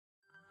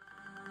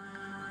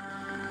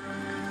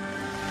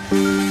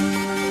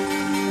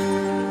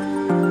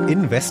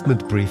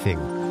Investment Briefing,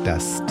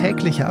 das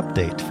tägliche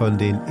Update von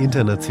den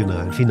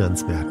internationalen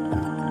Finanzmärkten.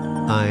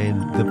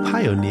 Ein The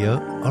Pioneer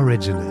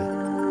Original.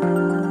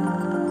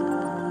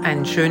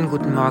 Einen schönen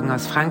guten Morgen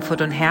aus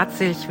Frankfurt und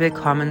herzlich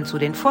willkommen zu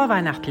den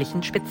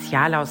vorweihnachtlichen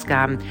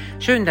Spezialausgaben.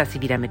 Schön, dass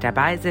Sie wieder mit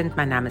dabei sind.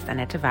 Mein Name ist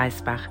Annette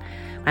Weißbach.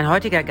 Mein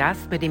heutiger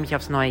Gast, mit dem ich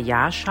aufs neue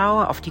Jahr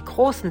schaue, auf die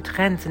großen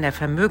Trends in der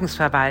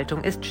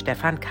Vermögensverwaltung, ist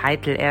Stefan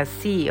Keitel. Er ist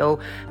CEO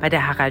bei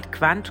der Harald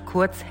Quandt,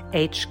 kurz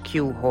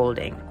HQ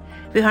Holding.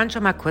 Wir hören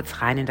schon mal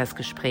kurz rein in das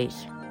Gespräch.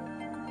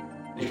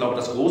 Ich glaube,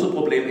 das große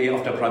Problem eher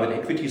auf der Private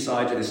Equity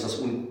Seite ist, dass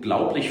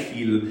unglaublich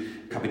viel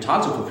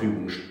Kapital zur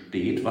Verfügung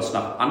steht, was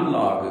nach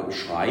Anlage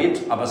schreit,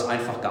 aber es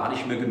einfach gar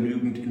nicht mehr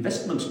genügend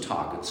Investment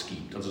Targets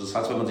gibt. Also das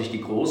heißt, wenn man sich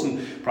die großen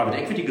Private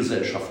Equity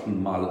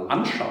Gesellschaften mal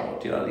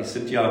anschaut, ja, die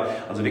sind ja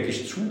also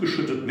wirklich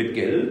zugeschüttet mit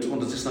Geld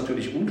und es ist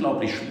natürlich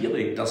unglaublich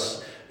schwierig,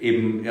 dass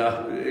eben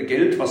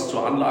Geld, was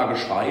zur Anlage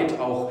schreit,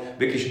 auch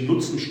wirklich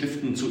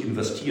nutzenstiftend zu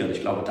investieren.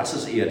 Ich glaube, das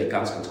ist eher die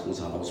ganz, ganz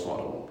große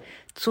Herausforderung.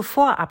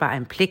 Zuvor aber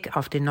ein Blick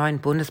auf den neuen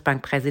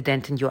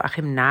Bundesbankpräsidenten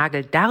Joachim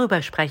Nagel.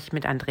 Darüber spreche ich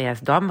mit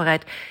Andreas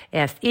Domreth.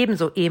 Er ist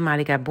ebenso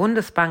ehemaliger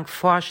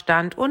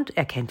Bundesbankvorstand und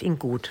er kennt ihn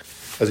gut.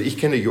 Also ich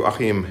kenne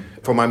Joachim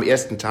von meinem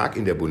ersten Tag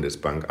in der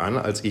Bundesbank an,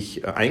 als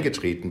ich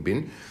eingetreten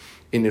bin.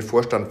 In den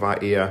Vorstand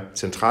war er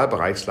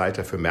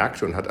Zentralbereichsleiter für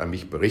Märkte und hat an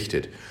mich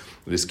berichtet.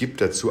 Und es gibt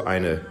dazu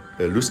eine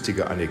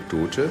lustige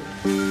Anekdote.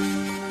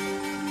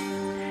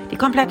 Die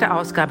komplette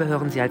Ausgabe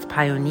hören Sie als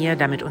Pionier.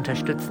 Damit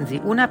unterstützen Sie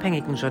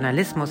unabhängigen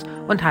Journalismus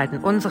und halten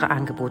unsere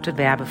Angebote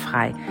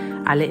werbefrei.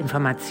 Alle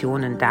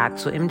Informationen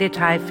dazu im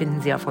Detail finden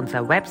Sie auf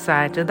unserer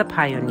Webseite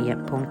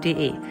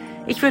thepioneer.de.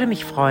 Ich würde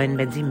mich freuen,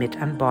 wenn Sie mit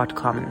an Bord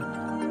kommen.